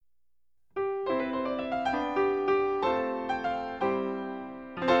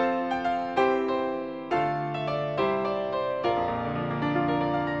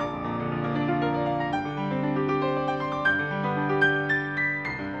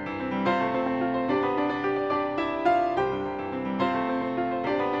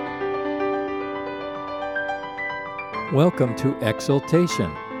Welcome to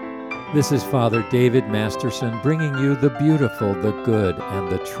Exaltation. This is Father David Masterson bringing you the beautiful, the good, and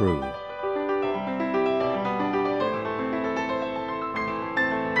the true.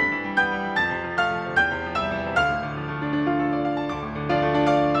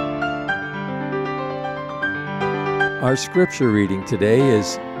 Our scripture reading today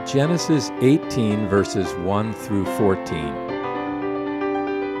is Genesis 18, verses 1 through 14.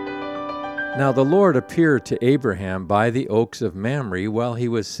 Now the Lord appeared to Abraham by the oaks of Mamre while he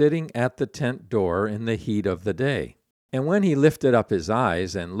was sitting at the tent door in the heat of the day. And when he lifted up his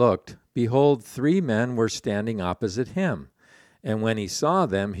eyes and looked, behold, 3 men were standing opposite him. And when he saw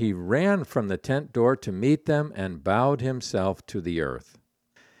them, he ran from the tent door to meet them and bowed himself to the earth.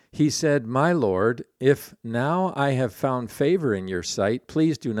 He said, "My Lord, if now I have found favor in your sight,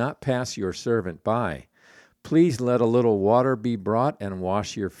 please do not pass your servant by. Please let a little water be brought and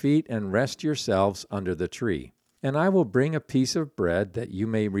wash your feet and rest yourselves under the tree. And I will bring a piece of bread that you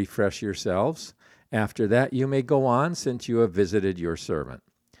may refresh yourselves. After that you may go on, since you have visited your servant."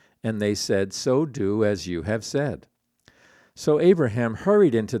 And they said, "So do as you have said." So Abraham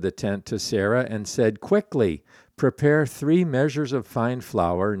hurried into the tent to Sarah and said, "Quickly, prepare 3 measures of fine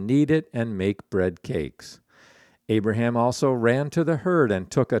flour, knead it, and make bread cakes." Abraham also ran to the herd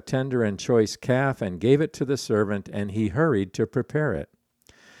and took a tender and choice calf and gave it to the servant, and he hurried to prepare it.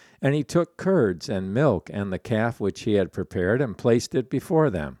 And he took curds and milk and the calf which he had prepared and placed it before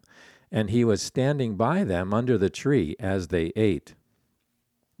them. And he was standing by them under the tree as they ate.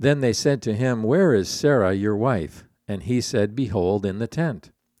 Then they said to him, "Where is Sarah your wife?" And he said, "Behold, in the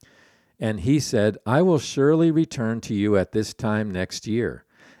tent." And he said, "I will surely return to you at this time next year.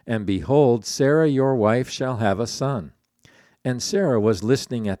 And behold, Sarah your wife shall have a son." And Sarah was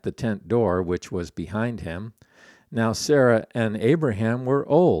listening at the tent door, which was behind him. Now Sarah and Abraham were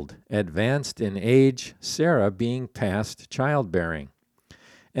old, advanced in age, Sarah being past childbearing.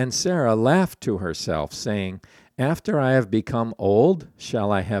 And Sarah laughed to herself, saying, "After I have become old,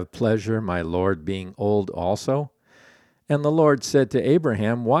 shall I have pleasure, my Lord being old also?" And the Lord said to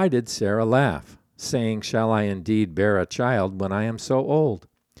Abraham, "Why did Sarah laugh, saying, Shall I indeed bear a child when I am so old?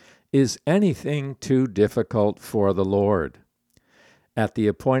 Is anything too difficult for the Lord? At the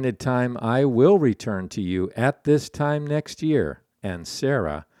appointed time I will return to you at this time next year, and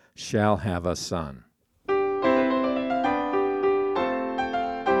Sarah shall have a son."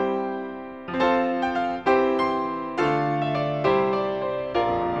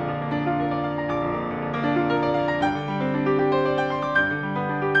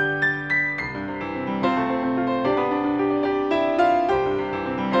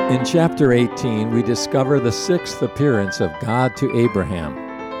 In chapter 18, we discover the 6th appearance of God to Abraham.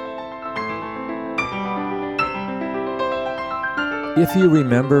 If you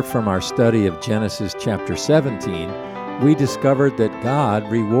remember from our study of Genesis chapter 17, we discovered that God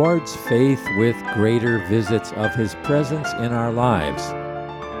rewards faith with greater visits of His presence in our lives.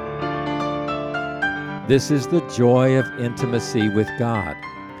 This is the joy of intimacy with God.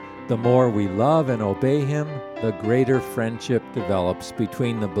 The more we love and obey Him, the greater friendship develops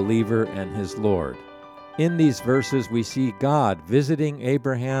between the believer and his Lord. In these verses, we see God visiting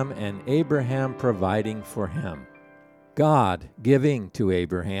Abraham and Abraham providing for him. God giving to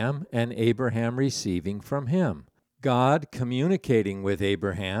Abraham and Abraham receiving from him. God communicating with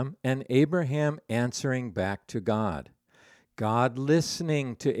Abraham and Abraham answering back to God. God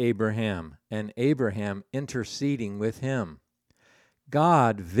listening to Abraham and Abraham interceding with him.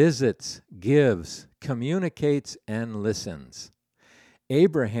 God visits, gives, communicates, and listens.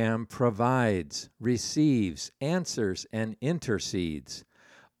 Abraham provides, receives, answers, and intercedes.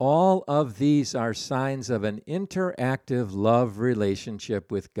 All of these are signs of an interactive love relationship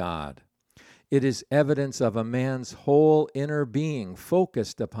with God. It is evidence of a man's whole inner being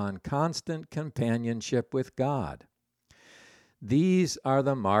focused upon constant companionship with God. These are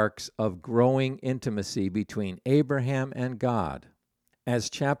the marks of growing intimacy between Abraham and God.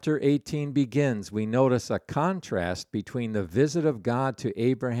 As chapter 18 begins, we notice a contrast between the visit of God to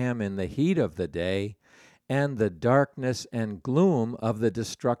Abraham in the heat of the day and the darkness and gloom of the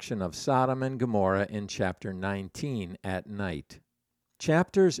destruction of Sodom and Gomorrah in chapter 19 at night.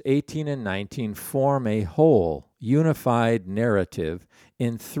 Chapters 18 and 19 form a whole, unified narrative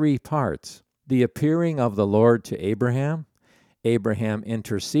in 3 parts: the appearing of the Lord to Abraham, Abraham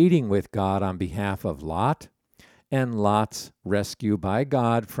interceding with God on behalf of Lot, and Lot's rescue by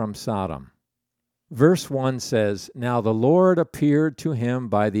God from Sodom. Verse 1 says, "Now the Lord appeared to him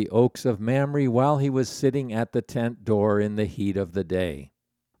by the oaks of Mamre while he was sitting at the tent door in the heat of the day."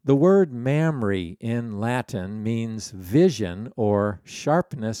 The word Mamre in Latin means vision or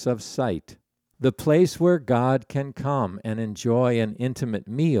sharpness of sight. The place where God can come and enjoy an intimate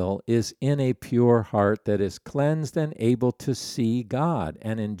meal is in a pure heart that is cleansed and able to see God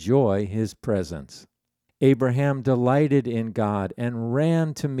and enjoy His presence. Abraham delighted in God and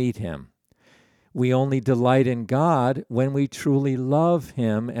ran to meet Him. We only delight in God when we truly love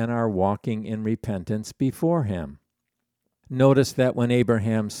Him and are walking in repentance before Him. Notice that when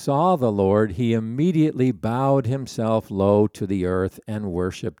Abraham saw the Lord, he immediately bowed himself low to the earth and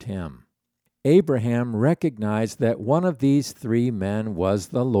worshiped Him. Abraham recognized that one of these three men was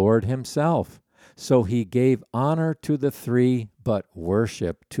the Lord Himself, so he gave honor to the three, but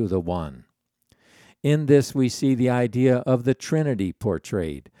worship to the one. In this we see the idea of the Trinity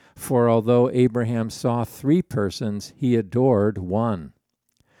portrayed, for although Abraham saw three persons, he adored one.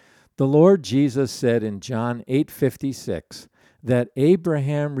 The Lord Jesus said in John 8:56 that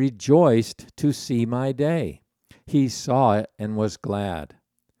Abraham rejoiced to see my day. He saw it and was glad.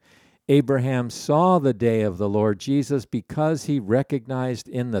 Abraham saw the day of the Lord Jesus because he recognized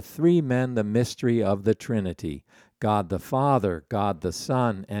in the three men the mystery of the Trinity, God the Father, God the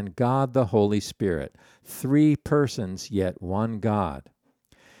Son, and God the Holy Spirit, three persons yet one God.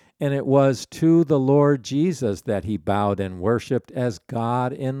 And it was to the Lord Jesus that he bowed and worshiped as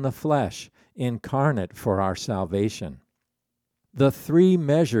God in the flesh, incarnate for our salvation. The three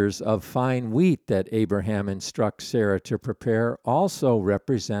measures of fine wheat that Abraham instructs Sarah to prepare also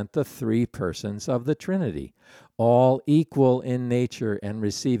represent the three persons of the Trinity, all equal in nature and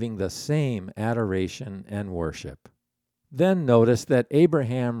receiving the same adoration and worship. Then notice that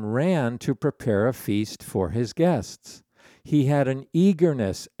Abraham ran to prepare a feast for his guests. He had an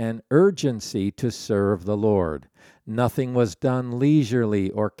eagerness and urgency to serve the Lord. Nothing was done leisurely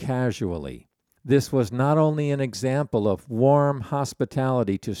or casually. This was not only an example of warm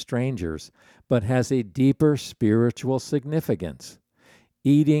hospitality to strangers, but has a deeper spiritual significance.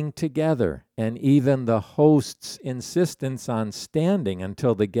 Eating together, and even the host's insistence on standing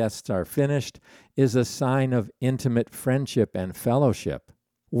until the guests are finished, is a sign of intimate friendship and fellowship.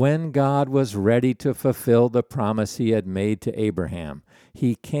 When God was ready to fulfill the promise He had made to Abraham,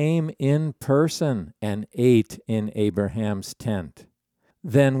 He came in person and ate in Abraham's tent.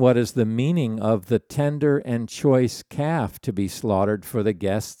 Then what is the meaning of the tender and choice calf to be slaughtered for the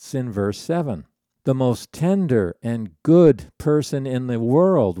guests in verse 7? The most tender and good person in the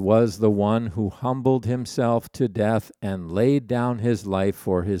world was the one who humbled himself to death and laid down his life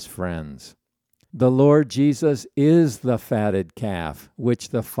for his friends. The Lord Jesus is the fatted calf, which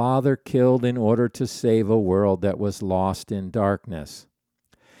the Father killed in order to save a world that was lost in darkness.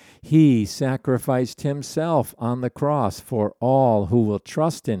 He sacrificed Himself on the cross for all who will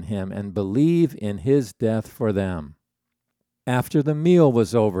trust in Him and believe in His death for them. After the meal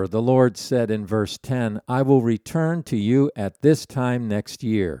was over, the Lord said in verse 10, I will return to you at this time next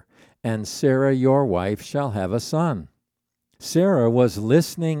year, and Sarah your wife shall have a son. Sarah was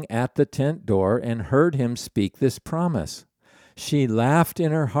listening at the tent door and heard him speak this promise. She laughed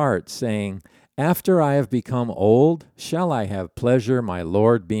in her heart, saying, After I have become old, shall I have pleasure, my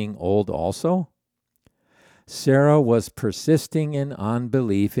Lord being old also? Sarah was persisting in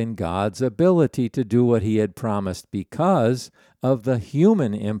unbelief in God's ability to do what He had promised because of the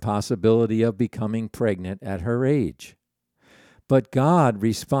human impossibility of becoming pregnant at her age. But God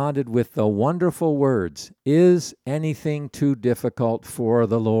responded with the wonderful words, Is anything too difficult for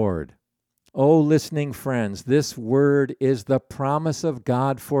the Lord? Oh, listening friends, this word is the promise of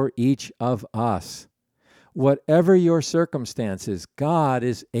God for each of us. Whatever your circumstances, God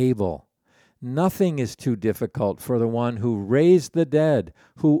is able. Nothing is too difficult for the one who raised the dead,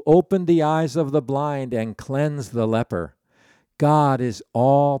 who opened the eyes of the blind and cleansed the leper. God is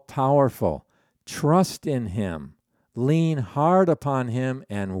all-powerful. Trust in Him. Lean hard upon Him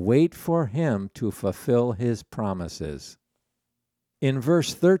and wait for Him to fulfill His promises. In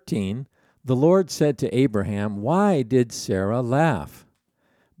verse 13, the Lord said to Abraham, Why did Sarah laugh?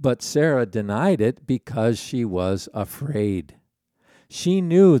 But Sarah denied it because she was afraid. She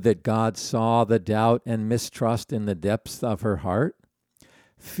knew that God saw the doubt and mistrust in the depths of her heart.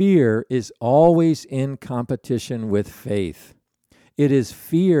 Fear is always in competition with faith. It is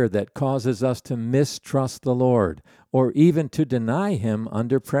fear that causes us to mistrust the Lord, or even to deny Him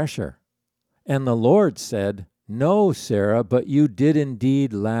under pressure. And the Lord said, No, Sarah, but you did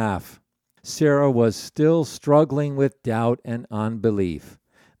indeed laugh. Sarah was still struggling with doubt and unbelief.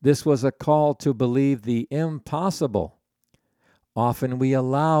 This was a call to believe the impossible. Often we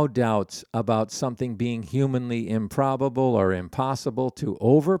allow doubts about something being humanly improbable or impossible to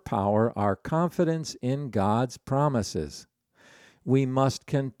overpower our confidence in God's promises. We must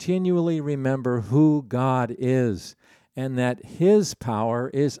continually remember who God is and that His power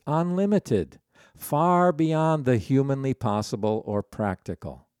is unlimited. far beyond the humanly possible or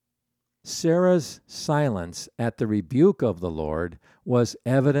practical. Sarah's silence at the rebuke of the Lord was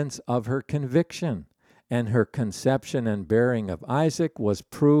evidence of her conviction, and her conception and bearing of Isaac was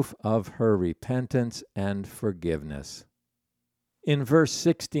proof of her repentance and forgiveness. In verse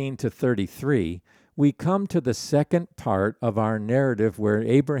 16 to 33, we come to the second part of our narrative where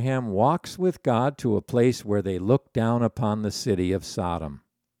Abraham walks with God to a place where they look down upon the city of Sodom.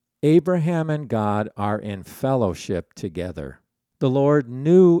 Abraham and God are in fellowship together. The Lord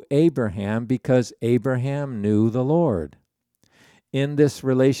knew Abraham because Abraham knew the Lord. In this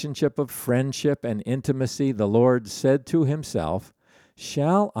relationship of friendship and intimacy, the Lord said to himself,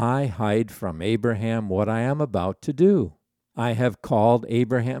 "Shall I hide from Abraham what I am about to do? I have called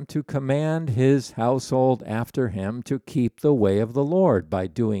Abraham to command his household after him to keep the way of the Lord by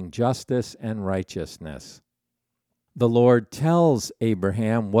doing justice and righteousness." The Lord tells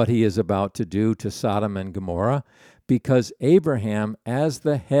Abraham what he is about to do to Sodom and Gomorrah because Abraham, as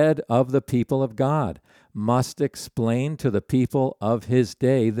the head of the people of God, must explain to the people of his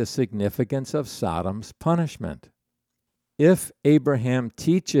day the significance of Sodom's punishment. If Abraham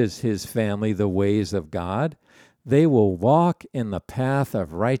teaches his family the ways of God, they will walk in the path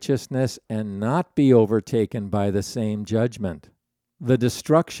of righteousness and not be overtaken by the same judgment. The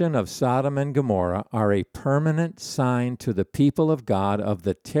destruction of Sodom and Gomorrah are a permanent sign to the people of God of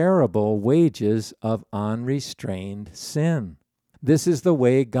the terrible wages of unrestrained sin. This is the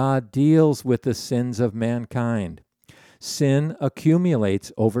way God deals with the sins of mankind. Sin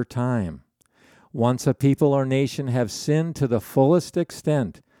accumulates over time. Once a people or nation have sinned to the fullest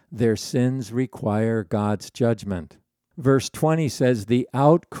extent, their sins require God's judgment. Verse 20 says, "The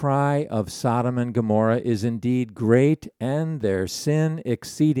outcry of Sodom and Gomorrah is indeed great, and their sin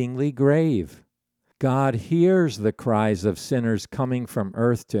exceedingly grave." God hears the cries of sinners coming from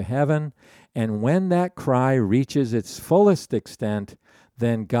earth to heaven, and when that cry reaches its fullest extent,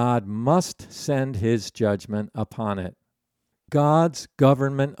 then God must send his judgment upon it. God's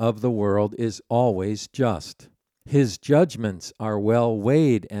government of the world is always just. His judgments are well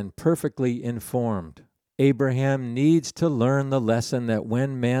weighed and perfectly informed. Abraham needs to learn the lesson that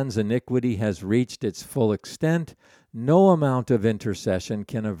when man's iniquity has reached its full extent, no amount of intercession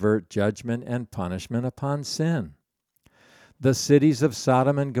can avert judgment and punishment upon sin. The cities of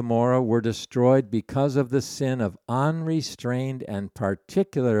Sodom and Gomorrah were destroyed because of the sin of unrestrained and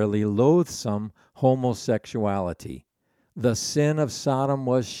particularly loathsome homosexuality. The sin of Sodom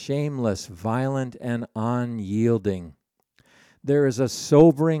was shameless, violent, and unyielding. There is a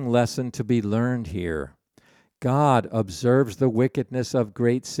sobering lesson to be learned here. God observes the wickedness of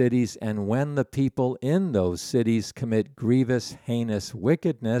great cities, and when the people in those cities commit grievous, heinous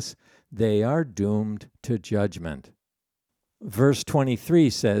wickedness, they are doomed to judgment. Verse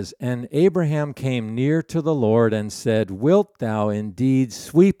 23 says, "And Abraham came near to the Lord and said, 'Wilt thou indeed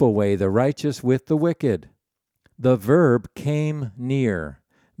sweep away the righteous with the wicked?'" The verb "came near"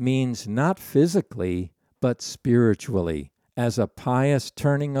 means not physically, but spiritually, as a pious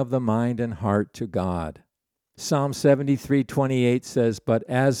turning of the mind and heart to God. Psalm 73:28 says, "But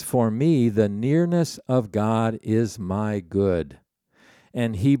as for me, the nearness of God is my good."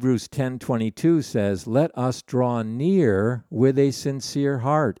 And Hebrews 10:22 says, "Let us draw near with a sincere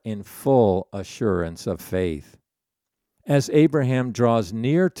heart in full assurance of faith." As Abraham draws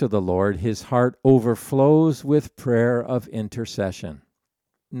near to the Lord, his heart overflows with prayer of intercession.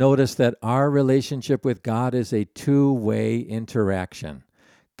 Notice that our relationship with God is a two-way interaction.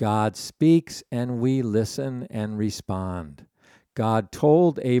 God speaks and we listen and respond. God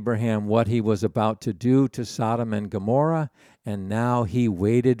told Abraham what he was about to do to Sodom and Gomorrah, and now he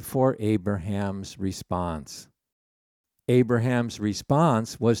waited for Abraham's response. Abraham's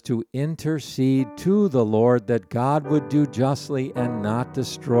response was to intercede to the Lord that God would do justly and not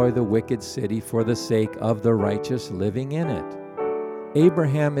destroy the wicked city for the sake of the righteous living in it.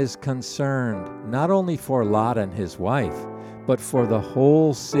 Abraham is concerned not only for Lot and his wife, but for the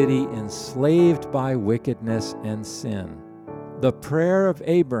whole city enslaved by wickedness and sin. The prayer of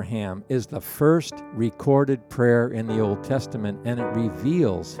Abraham is the first recorded prayer in the Old Testament, and it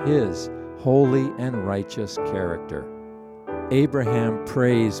reveals his holy and righteous character. Abraham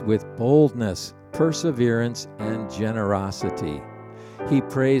prays with boldness, perseverance, and generosity. He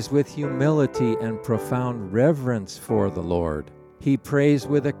prays with humility and profound reverence for the Lord. He prays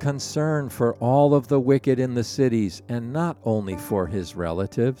with a concern for all of the wicked in the cities, and not only for his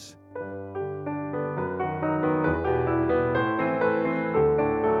relatives.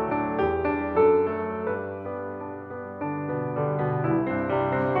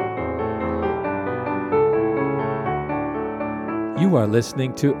 You are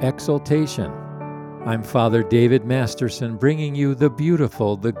listening to Exaltation. I'm Father David Masterson, bringing you the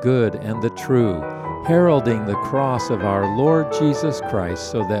beautiful, the good, and the true, heralding the cross of our Lord Jesus Christ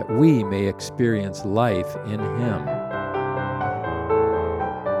so that we may experience life in Him.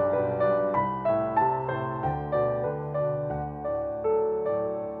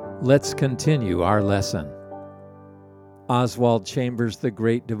 Let's continue our lesson. Oswald Chambers, the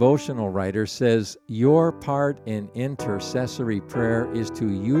great devotional writer, says, "Your part in intercessory prayer is to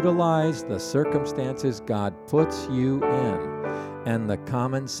utilize the circumstances God puts you in and the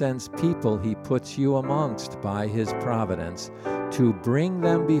common sense people He puts you amongst by His providence to bring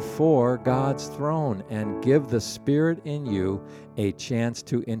them before God's throne and give the Spirit in you a chance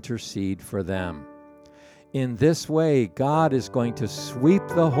to intercede for them. In this way, God is going to sweep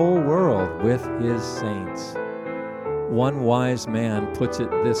the whole world with His saints." One wise man puts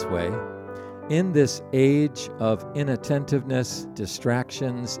it this way: in this age of inattentiveness,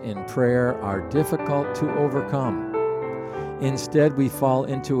 distractions in prayer are difficult to overcome. Instead, we fall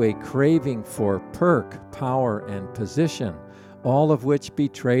into a craving for perk, power, and position, all of which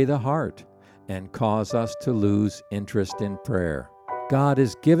betray the heart and cause us to lose interest in prayer. God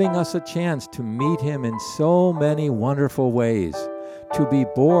is giving us a chance to meet Him in so many wonderful ways. To be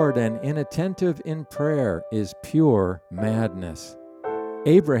bored and inattentive in prayer is pure madness.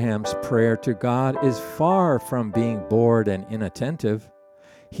 Abraham's prayer to God is far from being bored and inattentive.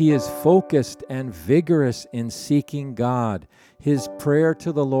 He is focused and vigorous in seeking God. His prayer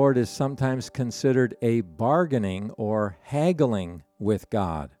to the Lord is sometimes considered a bargaining or haggling with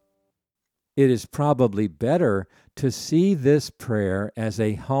God. It is probably better to see this prayer as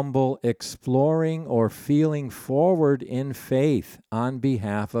a humble exploring or feeling forward in faith on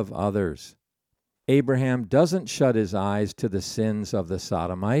behalf of others. Abraham doesn't shut his eyes to the sins of the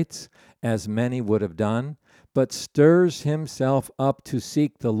Sodomites, as many would have done, but stirs himself up to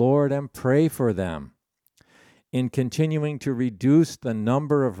seek the Lord and pray for them. In continuing to reduce the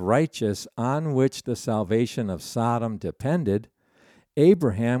number of righteous on which the salvation of Sodom depended,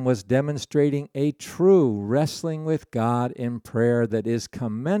 Abraham was demonstrating a true wrestling with God in prayer that is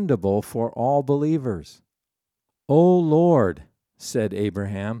commendable for all believers. "O Lord," said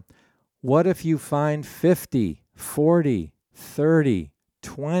Abraham, "what if you find 50, 40, 30,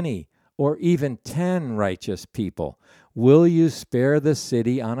 20, or even 10 righteous people? Will you spare the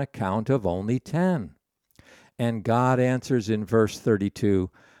city on account of only 10? And God answers in verse 32,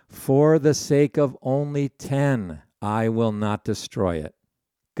 "For the sake of only 10, I will not destroy it."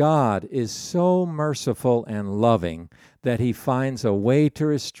 God is so merciful and loving that He finds a way to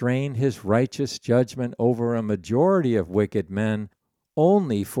restrain His righteous judgment over a majority of wicked men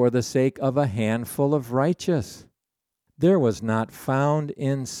only for the sake of a handful of righteous. There was not found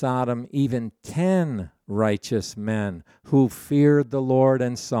in Sodom even 10 righteous men who feared the Lord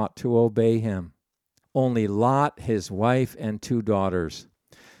and sought to obey Him. Only Lot, his wife, and 2 daughters.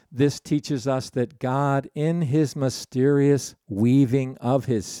 This teaches us that God, in His mysterious weaving of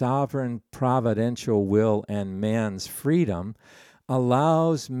His sovereign providential will and man's freedom,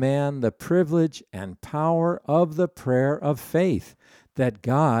 allows man the privilege and power of the prayer of faith that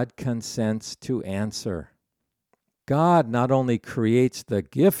God consents to answer. God not only creates the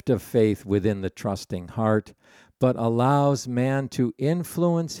gift of faith within the trusting heart, but allows man to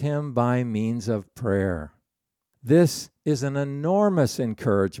influence him by means of prayer. This is an enormous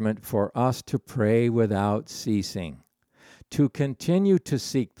encouragement for us to pray without ceasing, to continue to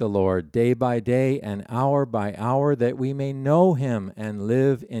seek the Lord day by day and hour by hour, that we may know Him and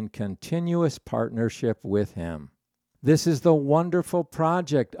live in continuous partnership with Him. This is the wonderful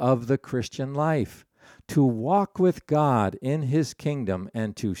project of the Christian life, to walk with God in His kingdom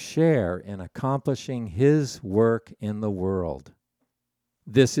and to share in accomplishing His work in the world.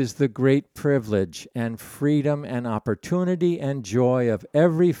 This is the great privilege and freedom and opportunity and joy of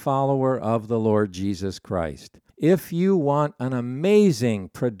every follower of the Lord Jesus Christ. If you want an amazing,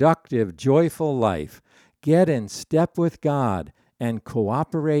 productive, joyful life, get in step with God and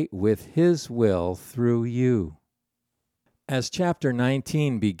cooperate with His will through you. As chapter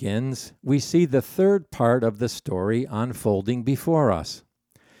 19 begins, we see the third part of the story unfolding before us.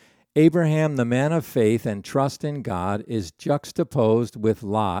 Abraham, the man of faith and trust in God, is juxtaposed with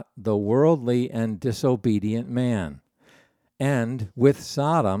Lot, the worldly and disobedient man, and with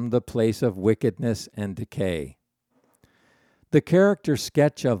Sodom, the place of wickedness and decay. The character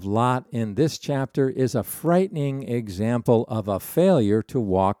sketch of Lot in this chapter is a frightening example of a failure to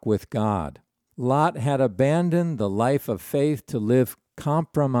walk with God. Lot had abandoned the life of faith to live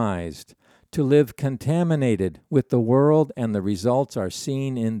compromised, to live contaminated with the world, and the results are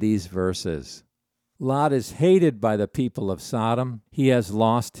seen in these verses. Lot is hated by the people of Sodom. He has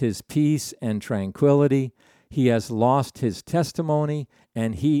lost his peace and tranquility. He has lost his testimony,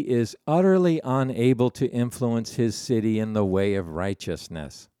 and he is utterly unable to influence his city in the way of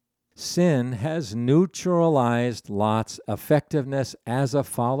righteousness. Sin has neutralized Lot's effectiveness as a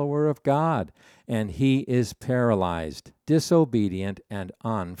follower of God, and he is paralyzed, disobedient, and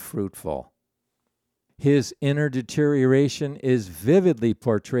unfruitful. His inner deterioration is vividly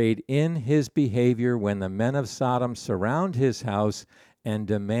portrayed in his behavior when the men of Sodom surround his house and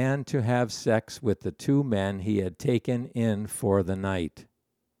demand to have sex with the two men he had taken in for the night.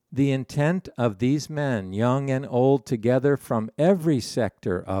 The intent of these men, young and old together from every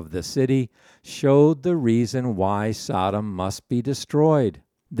sector of the city, showed the reason why Sodom must be destroyed.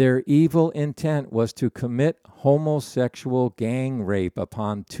 Their evil intent was to commit homosexual gang rape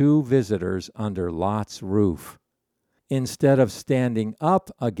upon two visitors under Lot's roof. Instead of standing up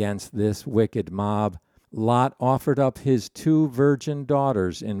against this wicked mob, Lot offered up his two virgin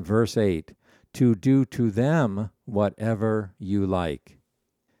daughters in verse 8, to do to them whatever you like.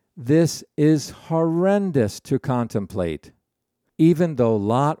 This is horrendous to contemplate. Even though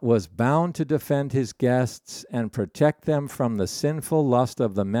Lot was bound to defend his guests and protect them from the sinful lust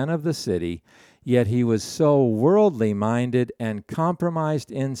of the men of the city, yet he was so worldly minded and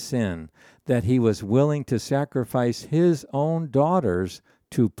compromised in sin that he was willing to sacrifice his own daughters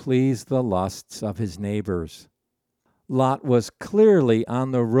to please the lusts of his neighbors. Lot was clearly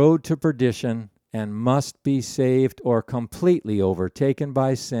on the road to perdition and must be saved or completely overtaken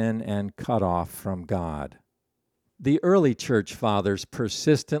by sin and cut off from God. The early church fathers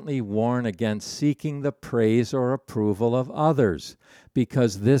persistently warn against seeking the praise or approval of others,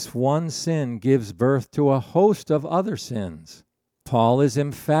 because this one sin gives birth to a host of other sins. Paul is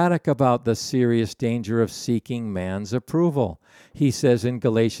emphatic about the serious danger of seeking man's approval. He says in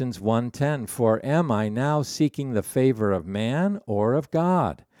Galatians 1:10, "For am I now seeking the favor of man or of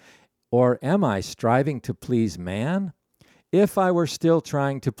God? Or am I striving to please man? If I were still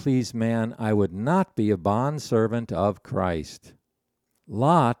trying to please man, I would not be a bondservant of Christ."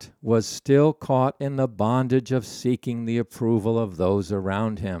 Lot was still caught in the bondage of seeking the approval of those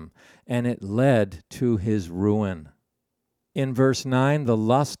around him, and it led to his ruin. In verse 9, the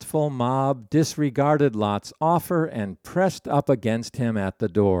lustful mob disregarded Lot's offer and pressed up against him at the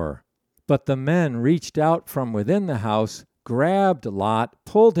door. But the men reached out from within the house, grabbed Lot,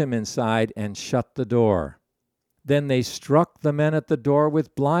 pulled him inside, and shut the door. Then they struck the men at the door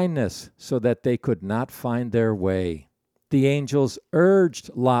with blindness so that they could not find their way. The angels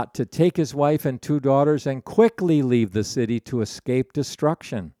urged Lot to take his wife and two daughters and quickly leave the city to escape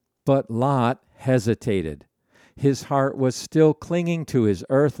destruction. But Lot hesitated. His heart was still clinging to his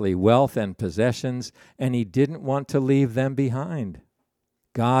earthly wealth and possessions, and he didn't want to leave them behind.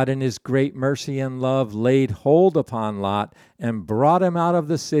 God in his great mercy and love laid hold upon Lot and brought him out of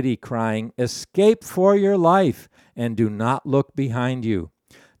the city, crying, "Escape for your life, and do not look behind you.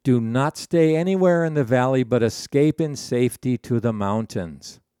 Do not stay anywhere in the valley, but escape in safety to the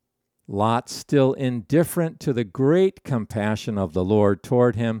mountains." Lot, still indifferent to the great compassion of the Lord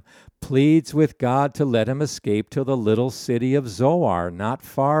toward him, pleads with God to let him escape to the little city of Zoar, not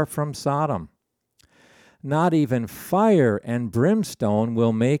far from Sodom. Not even fire and brimstone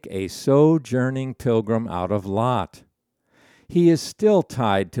will make a sojourning pilgrim out of Lot. He is still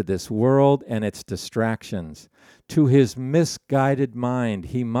tied to this world and its distractions. To his misguided mind,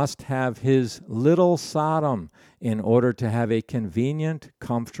 he must have his little Sodom in order to have a convenient,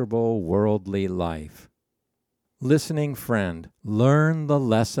 comfortable, worldly life. Listening friend, learn the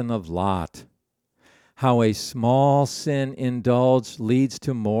lesson of Lot. How a small sin indulged leads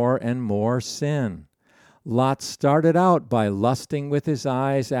to more and more sin. Lot started out by lusting with his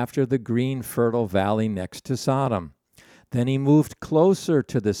eyes after the green, fertile valley next to Sodom. Then he moved closer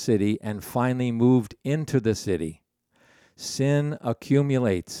to the city and finally moved into the city. Sin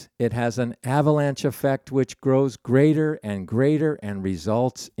accumulates. It has an avalanche effect which grows greater and greater and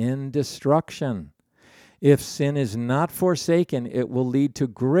results in destruction. If sin is not forsaken, it will lead to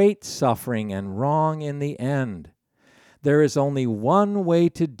great suffering and wrong in the end. There is only one way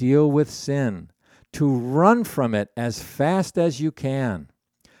to deal with sin: to run from it as fast as you can.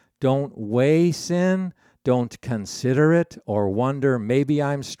 Don't weigh sin. Don't consider it or wonder, maybe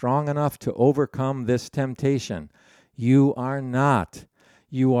I'm strong enough to overcome this temptation. You are not.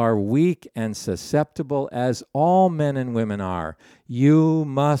 You are weak and susceptible as all men and women are. You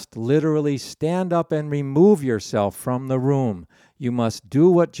must literally stand up and remove yourself from the room. You must do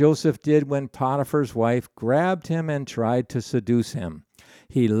what Joseph did when Potiphar's wife grabbed him and tried to seduce him.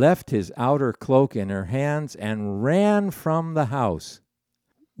 He left his outer cloak in her hands and ran from the house.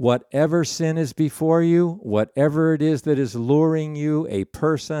 Whatever sin is before you, whatever it is that is luring you, a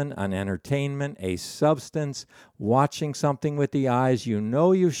person, an entertainment, a substance, watching something with the eyes you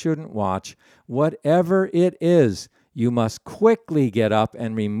know you shouldn't watch, whatever it is, you must quickly get up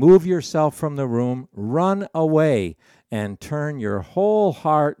and remove yourself from the room, run away, and turn your whole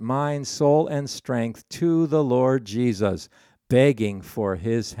heart, mind, soul, and strength to the Lord Jesus, begging for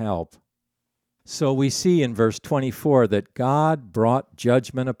His help. So we see in verse 24 that God brought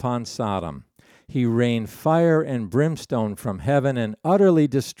judgment upon Sodom. He rained fire and brimstone from heaven and utterly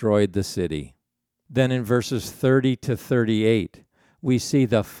destroyed the city. Then in verses 30 to 38, we see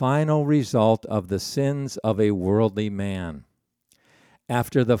the final result of the sins of a worldly man.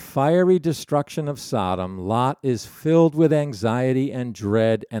 After the fiery destruction of Sodom, Lot is filled with anxiety and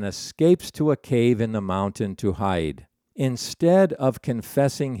dread and escapes to a cave in the mountain to hide. Instead of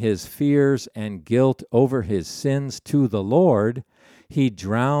confessing his fears and guilt over his sins to the Lord, he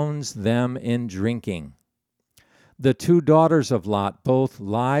drowns them in drinking. The two daughters of Lot both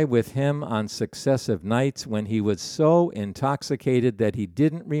lie with him on successive nights when he was so intoxicated that he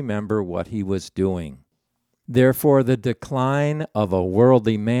didn't remember what he was doing. Therefore, the decline of a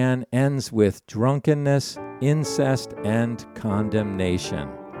worldly man ends with drunkenness, incest, and condemnation.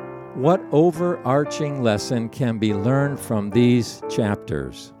 What overarching lesson can be learned from these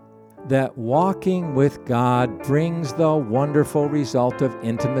chapters? That walking with God brings the wonderful result of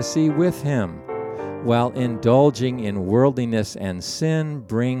intimacy with Him, while indulging in worldliness and sin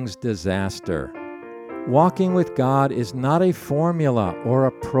brings disaster. Walking with God is not a formula or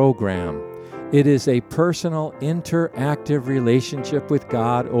a program. It is a personal, interactive relationship with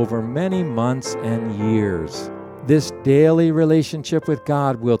God over many months and years. This daily relationship with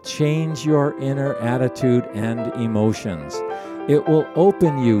God will change your inner attitude and emotions. It will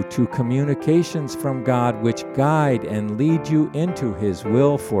open you to communications from God which guide and lead you into His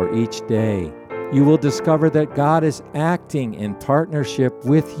will for each day. You will discover that God is acting in partnership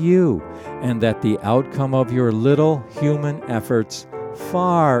with you, and that the outcome of your little human efforts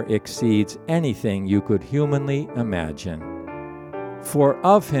far exceeds anything you could humanly imagine. For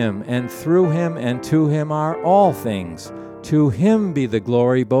of Him, and through Him, and to Him are all things. To Him be the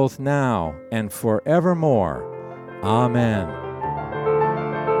glory both now and forevermore. Amen.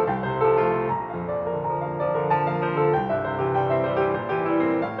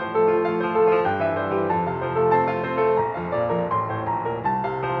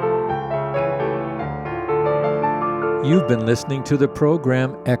 You've been listening to the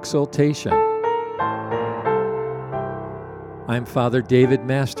program Exaltation. I'm Father David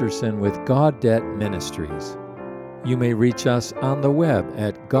Masterson with Gaudet Ministries. You may reach us on the web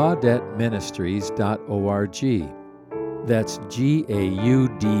at gaudetministries.org. That's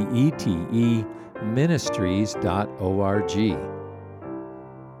GAUDETE ministries.org.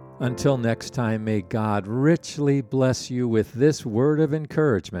 Until next time, may God richly bless you with this word of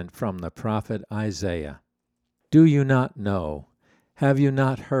encouragement from the prophet Isaiah. Do you not know? Have you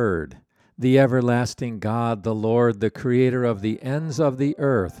not heard? The everlasting God, the Lord, the Creator of the ends of the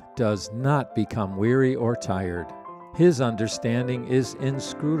earth, does not become weary or tired. His understanding is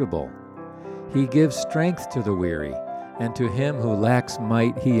inscrutable. He gives strength to the weary, and to him who lacks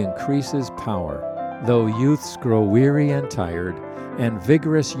might He increases power. Though youths grow weary and tired, and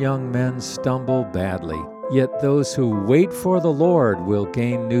vigorous young men stumble badly, yet those who wait for the Lord will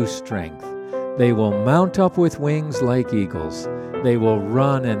gain new strength. They will mount up with wings like eagles. They will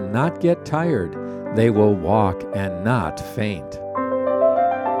run and not get tired. They will walk and not faint.